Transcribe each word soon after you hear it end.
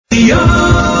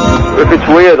if it's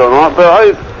weird or not, but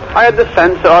I had the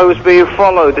sense that I was being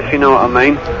followed, if you know what I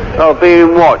mean. Or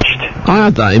being watched. I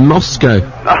had that in Moscow.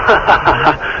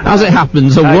 As it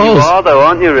happens, I was. You are, though,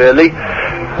 aren't you, really?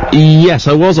 Yes,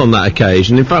 I was on that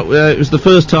occasion. In fact, it was the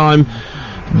first time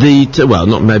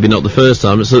maybe not the first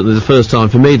time, but certainly the first time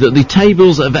for me that the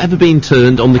tables have ever been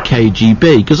turned on the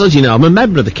KGB. Because, as you know, I'm a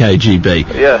member of the KGB.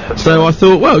 Yes. So I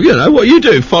thought, well, you know, what you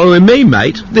do, following me,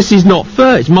 mate? This is not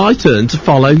fair. It's my turn to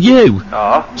follow you.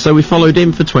 Ah. So we followed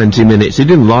him for 20 minutes. He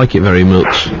didn't like it very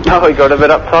much. Oh, he got a bit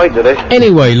uptight, did he?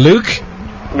 Anyway, Luke.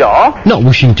 Yeah? Not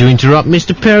wishing to interrupt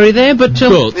Mr. Perry there, but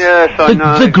yes, I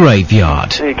know. The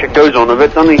graveyard. He goes on a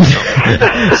bit, doesn't he?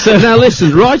 So now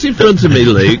listen, right in front of me,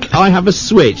 Luke, I have a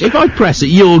switch. If I press it,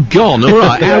 you're gone,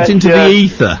 alright, out into the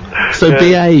ether. So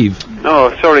behave.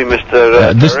 Oh, sorry,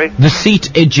 Mr. Perry. The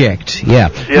seat eject, yeah.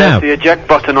 Yes, now, the eject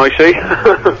button, I see.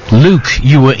 Luke,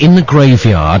 you were in the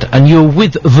graveyard, and you were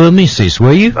with the missus,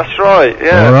 were you? That's right,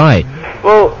 yeah. Alright.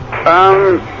 Well,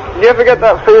 you ever get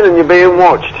that feeling you're being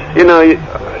watched? You know,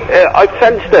 I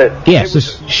sensed it. Yes,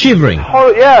 it's shivering.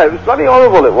 Yeah, it was bloody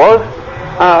horrible, it was.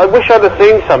 I wish I'd have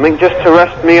seen something just to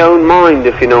rest my own mind,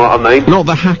 if you know what I mean. Not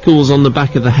the hackles on the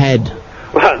back of the head.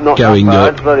 Well, not going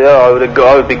that bad, up. but yeah, I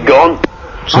would be gone.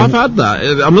 So I've had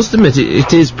that. I must admit,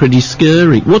 it is pretty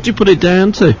scary. What do you put it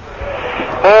down to?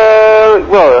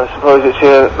 Well, I suppose it's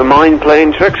the mind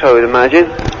playing tricks, I would imagine.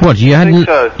 What, you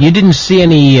didn't see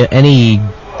any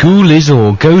ghoulies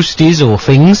or ghosties or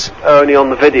things? Only on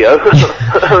the video.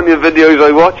 Only the videos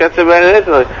I watch, that's about it,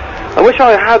 isn't it? I wish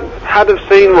I had have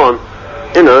seen one,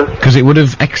 you know. Because it would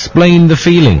have explained the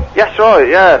feeling. Yes, right,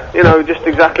 yeah. You know, just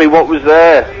exactly what was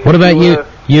there. What about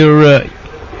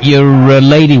your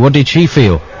lady, what did she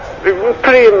feel? It was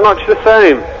pretty much the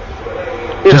same.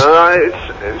 You know,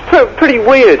 it's pretty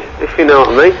weird, if you know what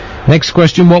I mean. Next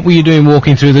question, what were you doing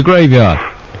walking through the graveyard?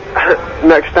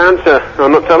 Next answer,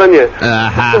 I'm not telling you.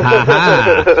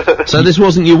 So this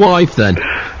wasn't your wife, then?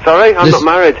 Sorry, I'm not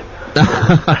married.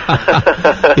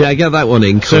 Yeah, get that one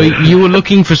in. So you were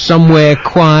looking for somewhere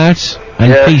quiet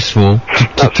and peaceful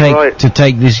to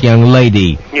take this young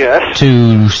lady. Yes.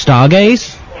 To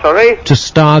stargaze? Sorry? To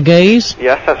stargaze?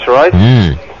 Yes, that's right.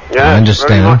 Yeah, I understand.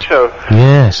 Very much so.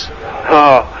 Yes.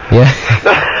 Oh. Yeah.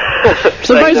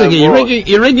 So basically,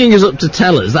 you're ringing us up to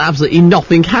tell us that absolutely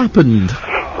nothing happened.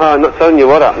 Oh, I'm not telling you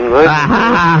what happened, mate.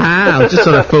 I was just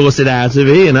trying to force it out of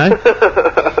you, you know.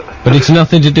 But it's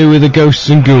nothing to do with the ghosts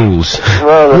and ghouls.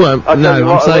 Well,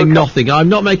 no, I'm saying nothing. I'm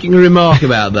not making a remark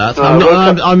about that.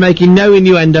 I'm making no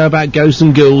innuendo about ghosts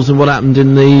and ghouls and what happened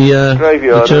in the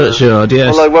graveyard, the churchyard.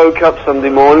 Yes. Well, I woke up Sunday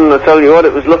morning, and I tell you what,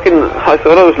 I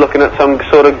thought I was looking at some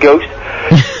sort of ghost.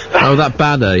 Oh, that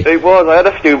bad, eh? It was. I had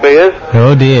a few beers.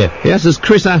 Oh dear. Yes, as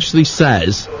Chris Ashley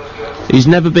says, he's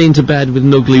never been to bed with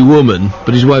an ugly woman,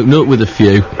 but he's woken up with a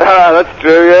few. Ah, that's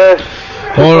true, yes.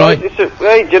 All right.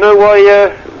 Hey, do you know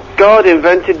why God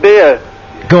invented beer?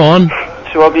 Go on.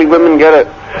 So ugly women get it.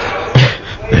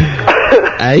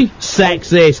 Eh?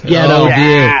 Sexist, get over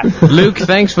dear. Luke,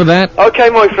 thanks for that. Okay,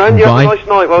 my friend, you have a nice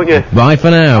night, won't you? Bye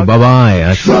for now,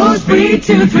 bye-bye. Shrewsbury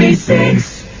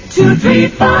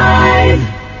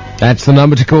 236-235. That's the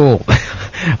number to call.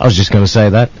 I was just going to say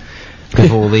that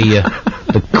before the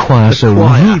choir so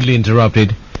rudely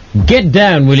interrupted. Get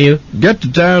down, will you? Get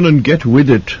down and get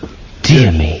with it.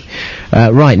 Dear me.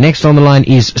 Right, next on the line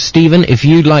is Stephen. If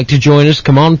you'd like to join us,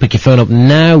 come on, pick your phone up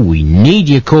now. We need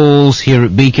your calls here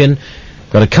at Beacon.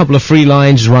 Got a couple of free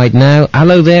lines right now.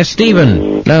 Hello there,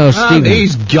 Stephen. No, Stephen.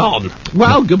 He's gone.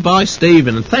 Well, goodbye,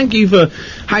 Stephen, and thank you for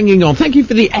hanging on. Thank you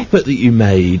for the effort that you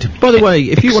made. By the way,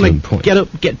 if you want to get up,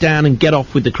 get down, and get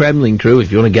off with the Kremlin Krew,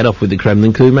 if you want to get off with the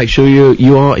Kremlin Krew, make sure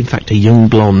you are, in fact, a young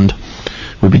blonde.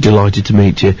 We'd be delighted to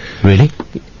meet you. Really?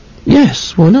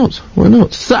 Yes, why not? Why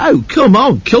not? So, come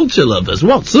on, culture lovers,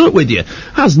 what's up with you?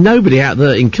 Has nobody out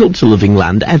there in culture-loving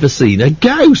land ever seen a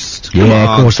ghost?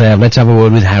 Yeah, of course they have. Let's have a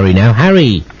word with Harry now.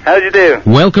 Harry. How do you do?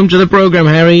 Welcome to the programme,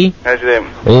 Harry. How do you do?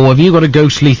 Oh, have you got a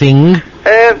ghostly thing?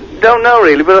 Don't know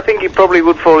really, but I think it probably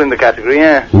would fall in the category,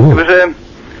 yeah. Ooh. It was,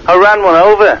 I ran one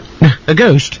over. A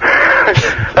ghost? I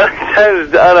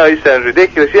know, it sounds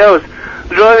ridiculous. Yeah, I was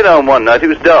driving home one night, it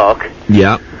was dark.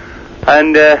 Yeah.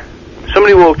 And,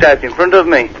 somebody walked out in front of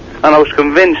me, and I was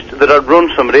convinced that I'd run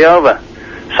somebody over.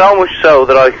 So much so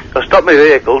that I stopped my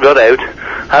vehicle, got out,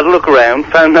 had a look around,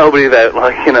 found nobody about, but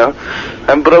I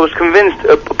was convinced,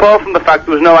 apart from the fact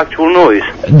there was no actual noise.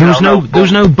 There was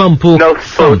no bump or no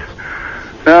thud.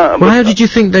 No, well, how did you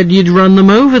think that you'd run them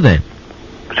over then?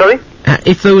 Sorry?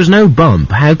 If there was no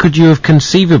bump, how could you have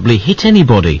conceivably hit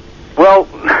anybody? Well...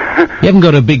 You haven't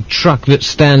got a big truck that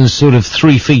stands sort of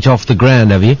 3 feet off the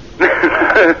ground, have you?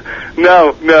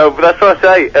 No, but that's what I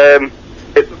say.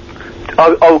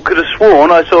 I could have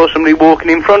sworn I saw somebody walking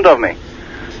in front of me.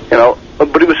 You know,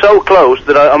 but it was so close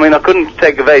that I couldn't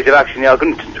take evasive action. You know,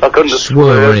 I couldn't have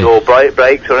swerved or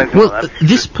brakes or anything like that.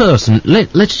 This person,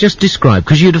 let's just describe,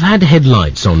 because you'd have had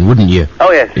headlights on, wouldn't you?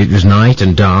 Oh, yes. It was night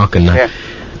and dark and that. Yeah.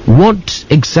 What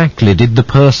exactly did the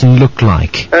person look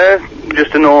like?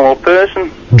 Just a normal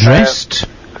person. Dressed?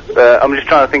 I'm just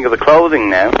trying to think of the clothing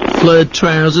now. Flared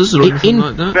trousers or anything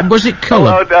like that? Was it colour?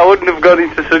 I wouldn't have got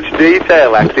into such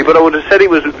detail, actually, but I would have said it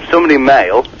was somebody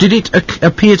male. Did it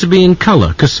appear to be in colour?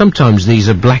 Because sometimes these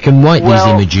are black and white, these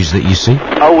images that you see.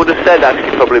 I would have said,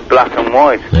 actually, probably black and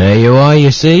white. There you are,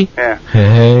 you see? Yeah.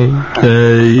 Hey.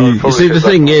 You see, the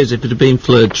thing is, if it had been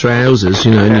flared trousers,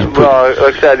 you know... Yeah. Well,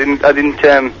 like I said, I didn't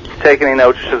take any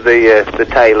notice of the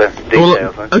tailor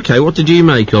details. Well, okay, what did you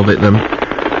make of it, then?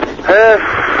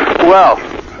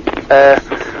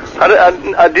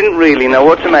 I didn't really know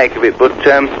what to make of it, but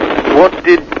what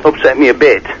did upset me a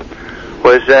bit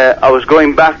was I was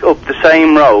going back up the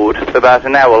same road about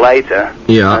an hour later,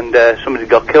 and somebody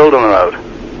got killed on the road.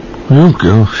 Oh,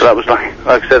 gosh. So that was like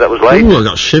I said, that was late. Oh, I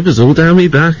got shivers all down me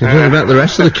back. I don't know about the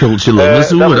rest of the culture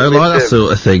lovers. I don't like that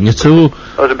sort of thing at all.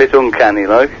 That was a bit uncanny,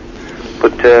 like.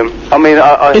 But,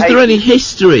 Is there any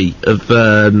history of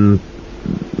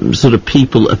sort of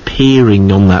people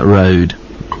appearing on that road?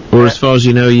 Or as far as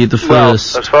you know, you're the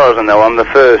first? Well, as far as I know, I'm the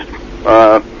first.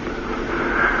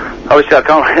 Obviously, I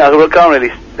can't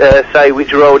really say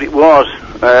which road it was.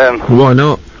 Why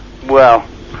not? Well,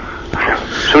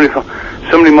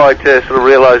 somebody might sort of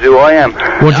realise who I am.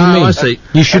 What do you mean? I see.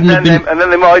 You shouldn't have been... And then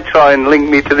they might try and link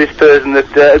me to this person that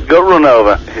got run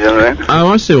over. You know what I mean? Oh,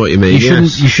 I see what you mean, You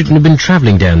shouldn't have been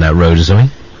travelling down that road or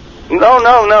something? No,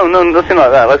 nothing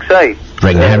like that. Like I say...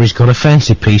 Reckon Harry's got a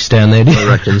fancy piece down there, do you? I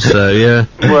reckon so, yeah.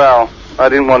 Well, I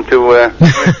didn't want to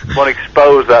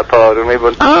expose that part of me,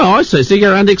 but... Oh, I see. So you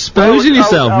go around exposing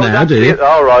yourself now, do you?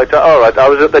 All right. I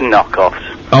was at the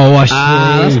knockoffs. Oh, I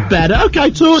see. That's better. Okay,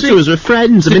 talk to us. We're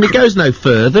friends. I mean, it goes no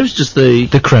further. It's just the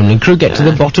Kremlin Krew. Get to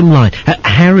the bottom line.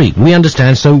 Harry, we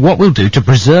understand. So what we'll do, to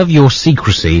preserve your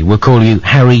secrecy, we'll call you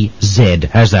Harry Z.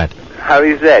 How's that?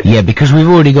 Harry Z? Yeah, because we've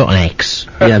already got an X.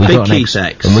 Yeah, we've Big got an Keith's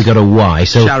X. And we've got a Y.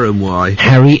 So Sharon Y.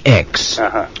 Harry X.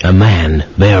 A man,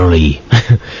 barely.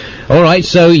 All right,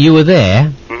 so you were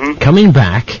there, coming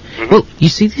back. Well, you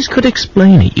see, this could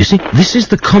explain it. You see, this is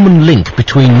the common link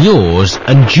between yours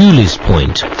and Julie's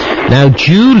point. Now,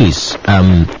 Julie's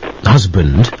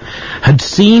husband had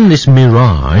seen this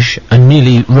mirage and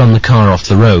nearly run the car off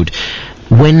the road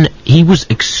when he was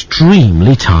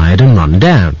extremely tired and run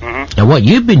down. Now, what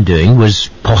you've been doing was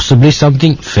possibly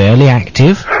something fairly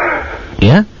active,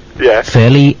 yeah? Yeah.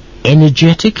 Fairly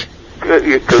energetic,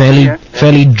 fairly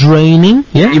fairly draining,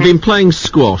 yeah? You've been playing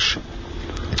squash.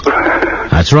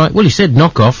 That's right. Well, he said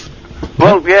knock off.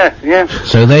 Well, yeah.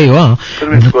 So there you are.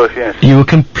 Could have been squash, yes. You were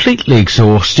completely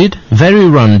exhausted, very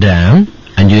run down,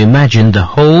 and you imagined the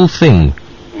whole thing.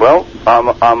 Well,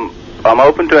 I'm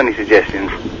open to any suggestions.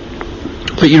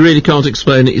 But you really can't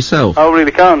explain it yourself. I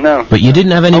really can't, no. But you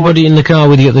didn't have anybody in the car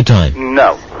with you at the time?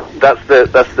 No. That's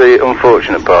the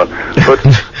unfortunate part. But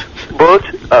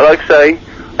like I say,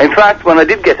 in fact, when I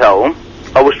did get home,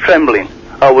 I was trembling.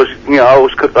 I was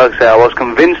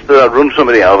convinced that I'd run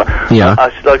somebody over. Yeah.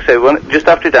 Like I say, just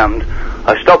after it happened,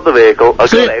 I stopped the vehicle, I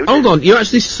got out. Hold on, you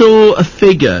actually saw a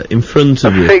figure in front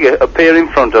of you? A figure appear in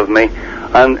front of me,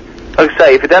 and like I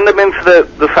say, if it hadn't been for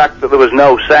the fact that there was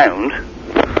no sound,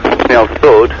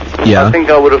 thud, I think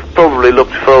I would have probably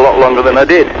looked for a lot longer than I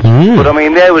did. But I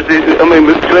mean,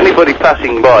 to anybody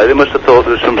passing by, they must have thought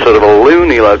there was some sort of a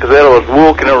loony, like, because there I was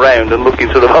walking around and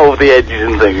looking sort of over the edges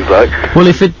and things, like. Well,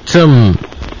 if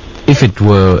it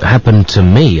were happened to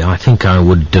me, I think I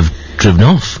would have driven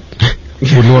off.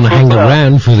 Wouldn't want to hang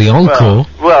around for the encore.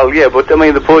 Well, yeah, but I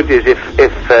mean, the point is, if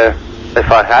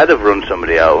I had have run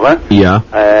somebody over, yes,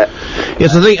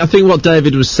 I think what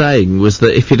David was saying was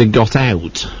that if it had got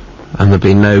out and there'd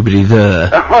been nobody there.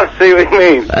 I see what you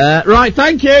mean. Right,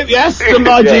 thank you. Yes, done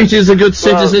my duty as a good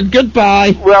citizen.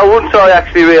 Goodbye. Well, once I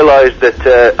actually realised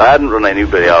that I hadn't run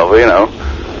anybody over,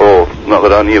 or not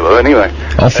that I knew of anyway.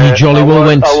 Off you jolly well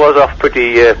went. I was off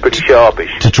pretty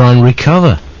sharpish. To try and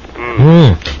recover.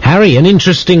 Harry, an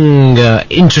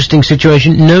interesting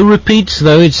situation. No repeats,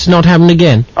 though. It's not happened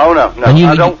again. Oh no.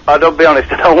 I don't be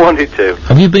honest. I don't want it to.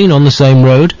 Have you been on the same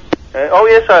road? Oh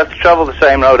yes, I have to travel the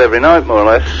same road every night, more or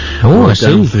less. Oh, I see.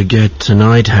 Don't forget,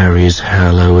 tonight, Harry, is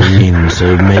Halloween,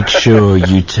 so make sure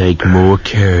you take more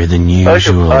care than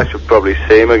usual. I should probably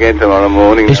see him again tomorrow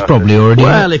morning. He's probably already...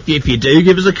 Well, if you do,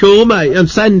 give us a call, mate, and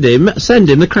send him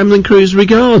the Kremlin Krew's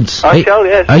regards. I shall,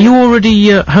 yes. Are you already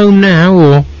home now,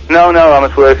 or...? No, I'm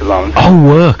at work at the moment. Oh,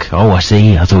 work. Oh, I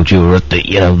see. I thought you were at the,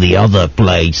 the other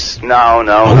place. No.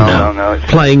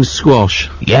 It's Playing squash.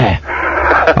 Yeah.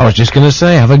 I was just going to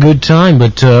say, have a good time,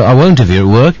 but I won't if you're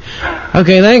at work.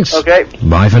 Okay, thanks. Okay.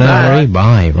 Bye for now, Harry.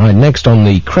 Bye. Right, next on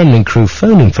the Kremlin Krew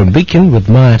phoning from Beacon with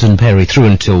Myatt and Perry through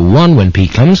until 1 when P.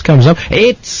 Clemens comes up.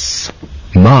 It's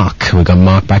Mark. We've got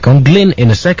Mark back on. Glyn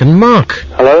in a second. Mark.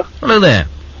 Hello? Hello there.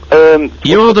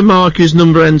 You are the Mark whose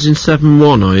number ends in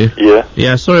 7-1, are you? Yeah.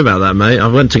 Yeah, sorry about that, mate. I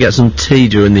went to get some tea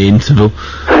during the interval.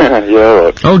 Yeah,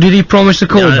 alright. Oh, did he promise to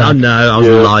call back? No, I was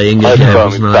lying. I again, phone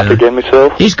wasn't him I? back again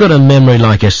myself. He's got a memory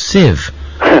like a sieve.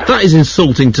 That is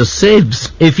insulting to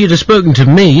Sibs. If you'd have spoken to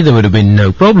me, there would have been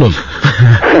no problem.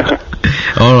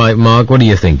 All right, Mark, what do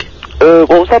you think? What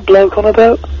was that bloke on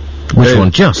about? Which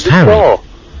one? Just Harry. Car?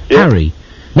 Yeah. Harry.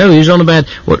 No, he was on about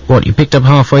what you picked up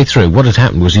halfway through. What had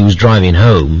happened was he was driving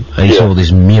home and he saw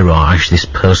this mirage, this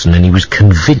person, and he was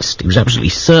convinced, he was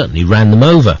absolutely certain he ran them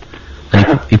over.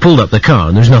 And he pulled up the car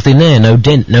and there was nothing there, no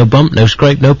dent, no bump, no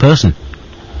scrape, no person.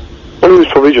 Well, he was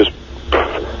probably just...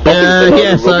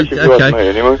 Yes, okay. Me,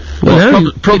 anyway. Well,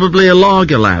 No. probably a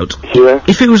lager lout. Yeah.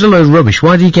 If it was a load of rubbish,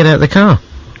 why did he get out of the car?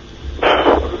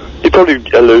 He probably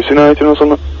hallucinating or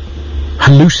something.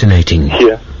 Hallucinating.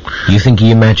 Yeah. You think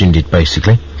he imagined it,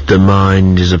 basically? The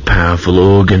mind is a powerful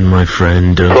organ, my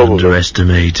friend. Don't Probably.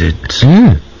 underestimate it.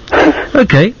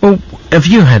 Okay, well, have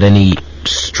you had any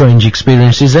strange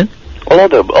experiences then? Well,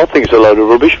 I think it's a load of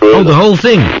rubbish, really. Oh, the whole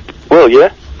thing? Well,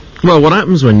 yeah. Well, what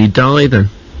happens when you die, then?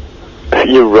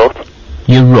 You rot.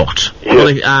 You rot.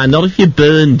 Yeah. Not if you're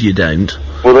burned, you don't.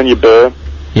 Well, then you burn.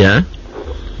 Yeah?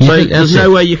 You So think there's that's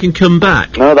no it? way you can come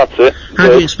back? No, that's it. How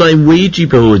do you explain Ouija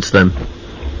boards, then?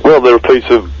 Well, they're a piece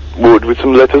of wood with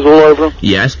some letters all over them.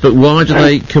 Yes, but why do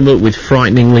they come up with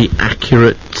frighteningly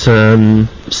accurate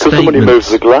statements? Because somebody moves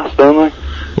the glass, don't they?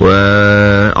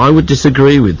 Well, I would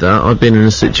disagree with that. I've been in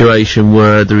a situation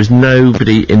where there is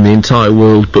nobody in the entire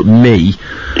world but me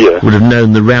Yeah. would have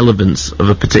known the relevance of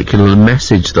a particular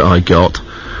message that I got,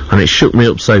 and it shook me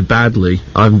up so badly,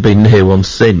 I haven't been near one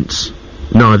since.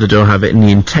 Neither do I have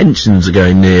any intentions of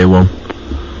going near one.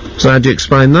 So how do you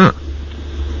explain that?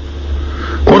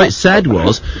 What it said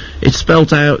was, it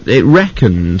spelt out, it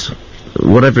reckoned,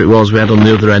 whatever it was we had on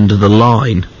the other end of the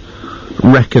line,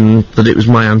 reckoned that it was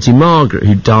my Auntie Margaret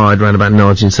who died around about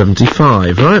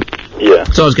 1975, right? Yeah.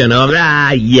 So I was going, yeah.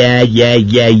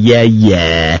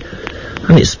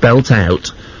 And it spelt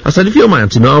out. I said, if you're my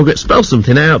Auntie Margaret, spell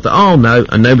something out that I'll know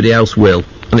and nobody else will.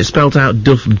 And it spelt out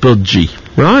Duff Budgie,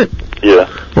 right? Yeah.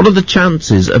 What are the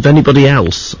chances of anybody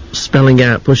else spelling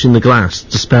out, pushing the glass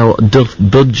to spell Duff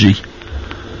Budgie?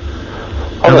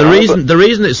 Now, the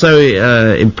reason it's so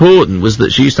important was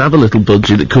that she used to have a little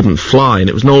budgie that couldn't fly, and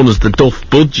it was known as the Duff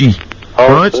Budgie,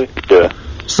 right? Yeah.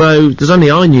 So there's only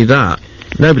I knew that.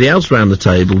 Nobody else round the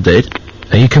table did.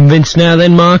 Are you convinced now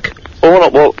then, Mark?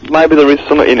 Well, maybe there is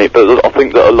something in it, but I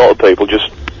think that a lot of people just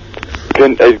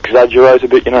can exaggerate a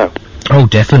bit, you know. Oh,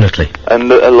 definitely.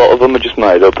 And a lot of them are just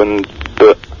made up,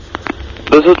 but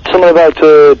there's something about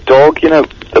a dog, you know,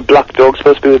 a black dog's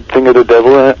supposed to be the thing of the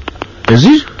devil, isn't it? Is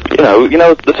it? You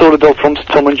know the sort of dog from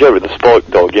Tom and Jerry, the spike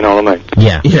dog, you know what I mean?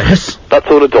 Yeah. Yes. That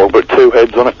sort of dog, but 2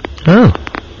 heads on it. Oh.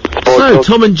 Spike So dog.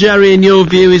 Tom and Jerry, in your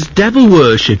view, is devil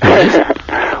worship, is it?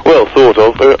 Well, sort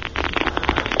of.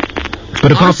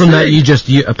 But apart from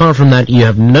that, you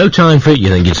have no time for it. You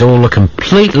think it's all a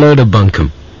complete load of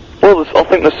bunkum. Well, I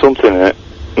think there's something in it.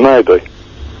 Maybe.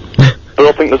 But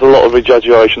I think there's a lot of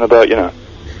exaggeration about, you know.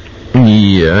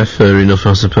 Yeah, fair enough,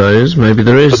 I suppose. Maybe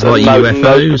there is, like most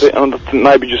UFOs. of it, and I think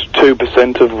maybe just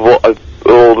 2% of what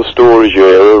all the stories you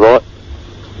hear are right.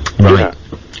 Right. Yeah.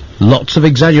 Lots of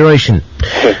exaggeration.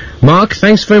 Mark,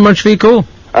 thanks very much for your call.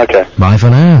 Okay. Bye for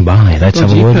now. Bye. Let's Well,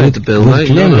 have a you word paid with the bill, with mate,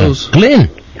 Glyn. not us. Glyn.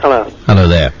 Hello. Hello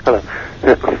there. Hello.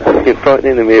 You're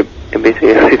frightening me a bit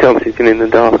here. I'm sitting in the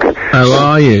dark. How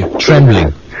are you?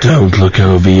 Trembling. Don't look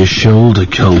over your shoulder,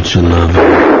 culture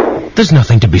lover. There's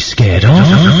nothing to be scared of.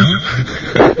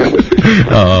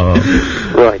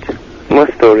 Oh. Right. My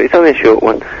story. It's only a short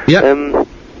one. Yeah.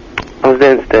 I was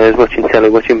downstairs watching telly,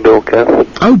 watching Bilko.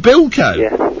 Oh, Bilko?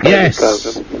 Yeah. Yes.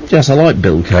 Program. Yes, I like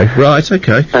Bilko. Right,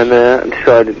 okay. And I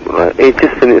decided, it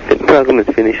just finished, the program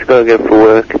had finished, I've got to go for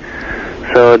work.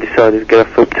 So I decided to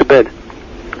get up to bed.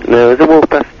 Now, as I walked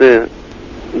past the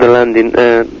landing,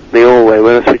 the hallway,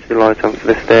 when I switched the light on for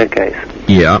the staircase,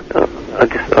 Yeah.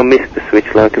 I missed the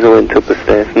switch light as I went up the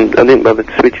stairs, and I didn't bother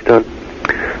to switch it on.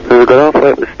 And I got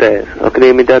halfway up the stairs, I could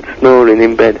hear my dad snoring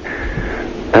in bed,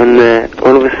 and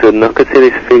all of a sudden I could see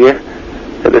this figure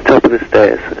at the top of the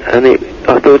stairs, and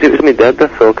I thought it was my dad,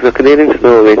 that's all, because I could hear him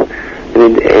snoring,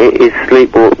 And he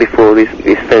sleepwalked before he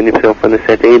found himself on the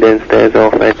settee downstairs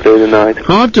halfway through the night.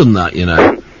 I've done that, you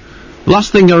know.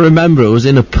 Last thing I remember, I was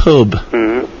in a pub.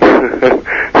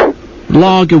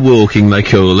 Lager walking, they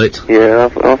call it. Yeah,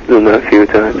 I've done that a few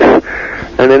times.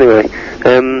 And anyway,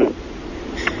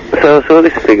 so I saw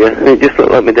this figure, and it just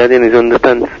looked like my daddy in his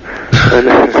underpants. And,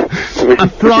 a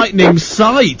frightening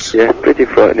sight. Yeah, pretty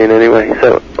frightening anyway.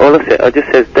 So I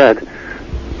just says, Dad,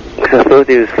 because I thought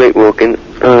he was sleepwalking,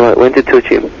 and I went to touch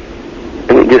him,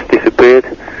 and it just disappeared.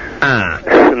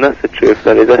 And that's the truth,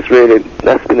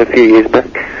 that's been a few years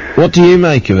back. What do you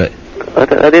make of it? I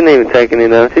didn't even take any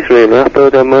notice, really. I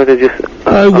thought I might have just...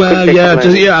 Oh, well,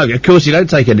 yeah, of course you don't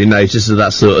take any notice of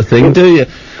that sort of thing, do you?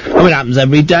 I mean, it happens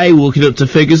every day, walking up to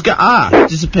figures, it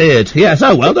disappeared. Yes,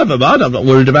 oh, well, never mind, I'm not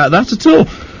worried about that at all.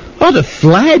 I'd have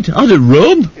fled, I'd have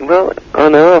run. Well, I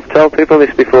know, I've told people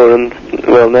this before, and,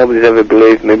 well, nobody's ever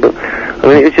believed me, but, I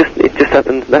mean, it just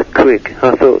happened that quick.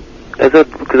 I thought,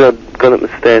 because I'd gone up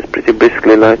the stairs pretty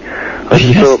briskly, like, I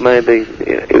just thought maybe...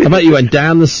 I bet you went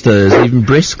down the stairs even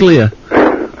brisklier.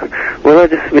 Well, I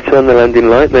just switched on the landing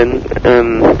light then,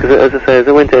 because as I say, as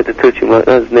I went out to touch him, like,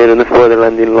 I was near enough by the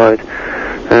landing light,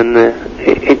 and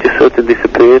it just sort of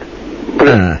disappeared.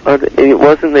 But it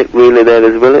wasn't really there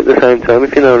as well at the same time,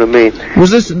 if you know what I mean. Was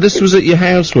this was at your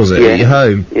house, was it? Yeah. At your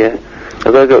home? Yeah. I've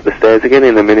got to go up the stairs again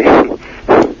in a minute.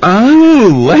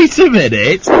 Oh, wait a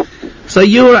minute. So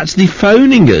you're actually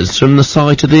phoning us from the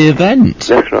site of the event?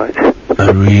 That's right.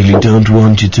 I really don't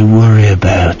want you to worry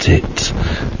about it.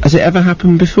 Has it ever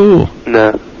happened before?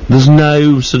 No. There's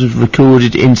no sort of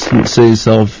recorded instances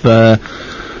of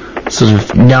sort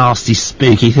of nasty,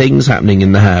 spooky things happening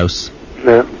in the house?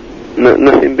 No.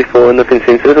 Nothing before, nothing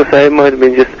since. As I say, it might have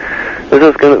been just, as I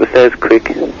was going up the stairs quick,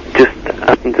 just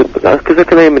happened to, because I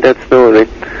could hear my dad snoring,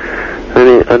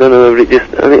 and I don't know whether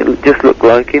it just looked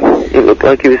like him. It looked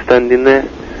like he was standing there,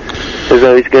 as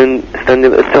though he's standing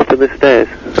at the top of the stairs.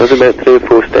 I was about 3 or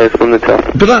 4 stairs from the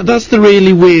top. But that's the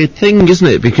really weird thing, isn't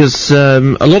it? Because a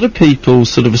lot of people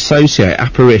sort of associate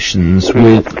apparitions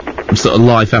with sort of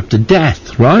life after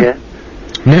death, right? Yeah.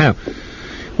 Now,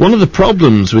 one of the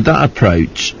problems with that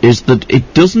approach is that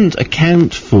it doesn't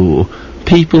account for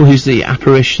people who see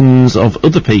apparitions of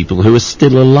other people who are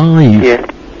still alive. Yeah,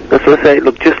 that's what I say. It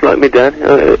looked just like my dad.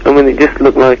 I mean, it just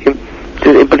looked like him.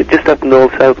 But it just happened all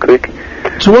so quick.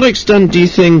 To what extent do you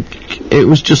think it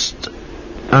was just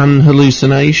an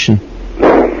hallucination?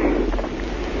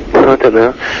 I don't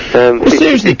know. Well,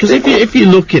 seriously, because if you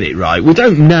look at it, right, we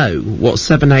don't know what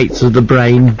 7/8 of the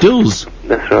brain does.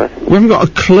 That's right. We haven't got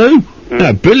a clue.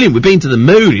 No, brilliant, we've been to the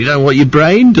moon, you don't know what your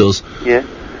brain does. Yeah.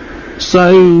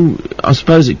 So, I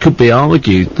suppose it could be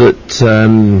argued that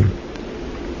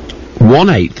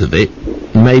 1/8 of it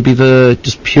may be there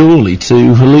just purely to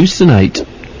hallucinate.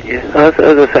 Yeah, as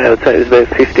I say, I'd say it was about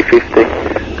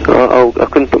 50-50. I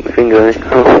couldn't put my finger on it.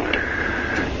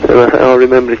 I'll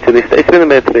remember it to this day. It's been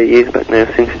about 3 years back now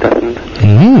since it happened.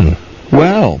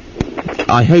 Well,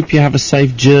 I hope you have a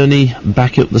safe journey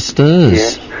back up the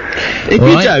stairs. Yeah. If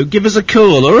you don't, give us a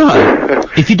call, alright?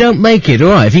 If you don't make it,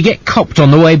 alright, if you get copped on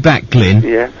the way back, Glyn,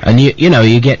 and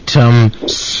you get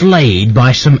slayed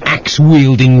by some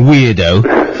axe-wielding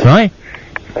weirdo, right?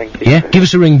 Thank you. Yeah, give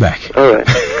us a ring back. Alright.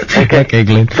 Okay,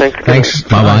 Glyn. Thanks.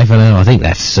 Bye-bye for now. I think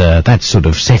that's sort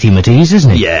of set him at ease,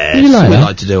 isn't it? Yes, you like we that?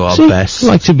 like to do our best. We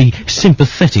like to be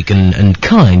sympathetic and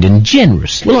kind and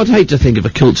generous. Well, I'd hate to think of a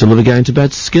culture lover going to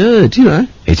bed scared, you know.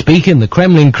 It's Beacon, the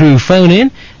Kremlin Krew phone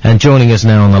in, and joining us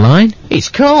now on the line, it's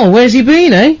Carl. Where's he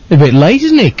been, eh? A bit late,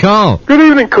 isn't he, Carl? Good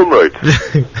evening, comrade.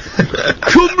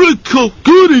 Comrade Carl,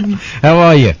 good evening. How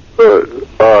are you?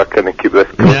 I can't keep this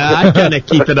going. Yeah, I can't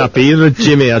keep it up either,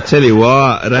 Jimmy, I tell you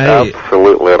what, right?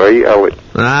 Absolutely right, Alex.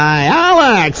 Aye,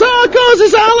 Alex! Oh, of course,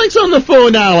 it's Alex on the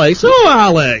phone, Alex. Oh,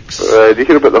 Alex. Did you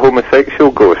hear about the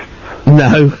homosexual ghosts?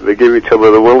 No. They gave each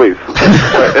other the willies.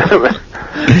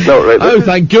 No, right. Oh,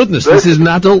 thank goodness, this is an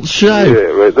adult show.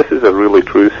 Yeah, right, this is a really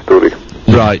true story.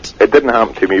 Right. It didn't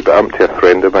happen to me, but happened to a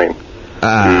friend of mine.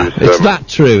 It's that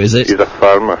true, is it? He's a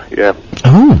farmer, yeah.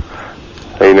 Oh.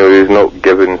 You know, he's not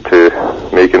given to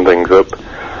making things up.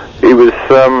 He was,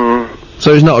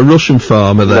 So he's not a Russian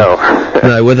farmer, then? No.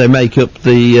 No, where they make up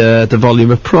the volume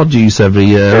of produce every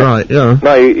year, right, yeah.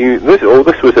 No,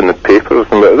 this was in the papers,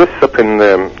 but this is up in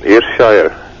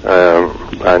Ayrshire,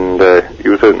 and he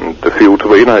was out in the field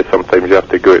where, you know, sometimes you have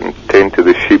to go out and tend to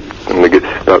the sheep and they get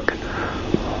stuck.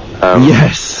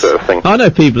 Yes. Sort of thing. I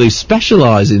know people who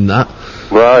specialise in that.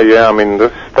 Well, yeah, I mean,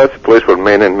 that's a place where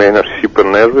men are sheep are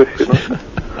nervous, you know.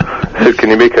 So can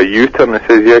you make a U-turn? He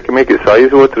says, yeah, I can make it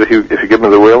size water if you give me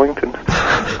the Wellingtons.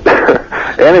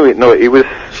 Anyway, no, he was...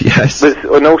 Yes. But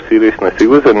in all seriousness, he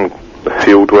was in the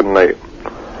field one night.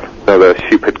 Now the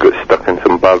sheep had got stuck in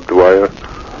some barbed wire,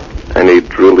 and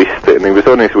he'd released it, and he was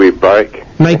on his way back.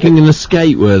 Making an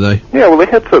escape, were they? Yeah, well, they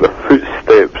had sort of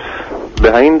footsteps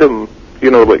behind him, you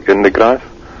know, like in the grass.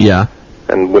 Yeah.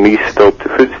 And when he stopped, the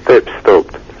footsteps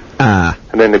stopped. Ah.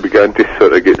 And then they began to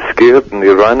sort of get scared, and they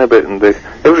ran a bit, and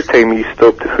every time he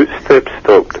stopped, the footsteps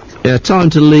stopped. Yeah, time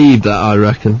to leave that, I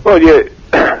reckon. Well, yeah,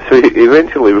 so he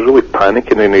eventually was really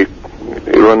panicking, and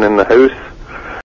he ran in the house.